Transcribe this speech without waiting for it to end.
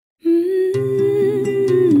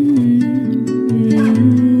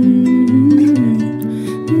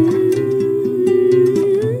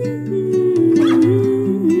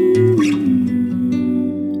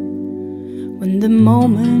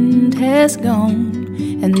gone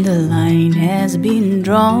and the line has been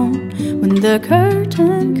drawn, when the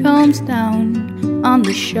curtain comes down on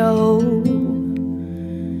the show,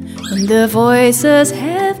 when the voices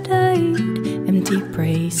have died, empty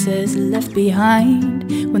praises left behind,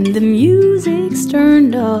 when the music's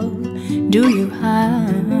turned off, do you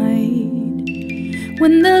hide?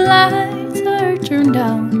 When the lights are turned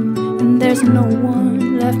down and there's no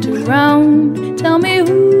one left around, tell me,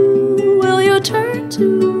 who will you turn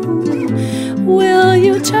to? Will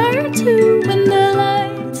you turn to when the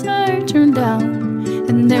lights are turned down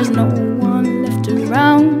and there's no one left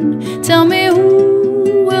around? Tell me,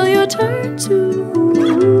 who will you turn to?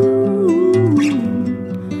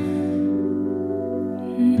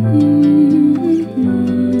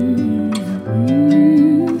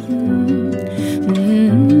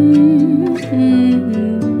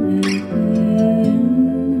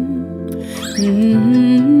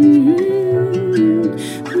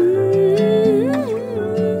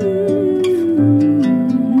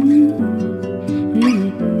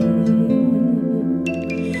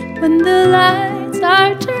 When the lights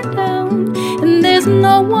are turned down and there's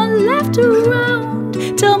no one left around,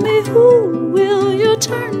 tell me, who will you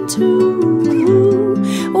turn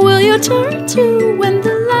to? Will you turn to when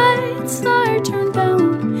the lights are turned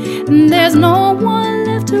down and there's no one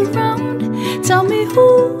left around? Tell me,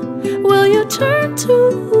 who will you turn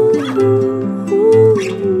to?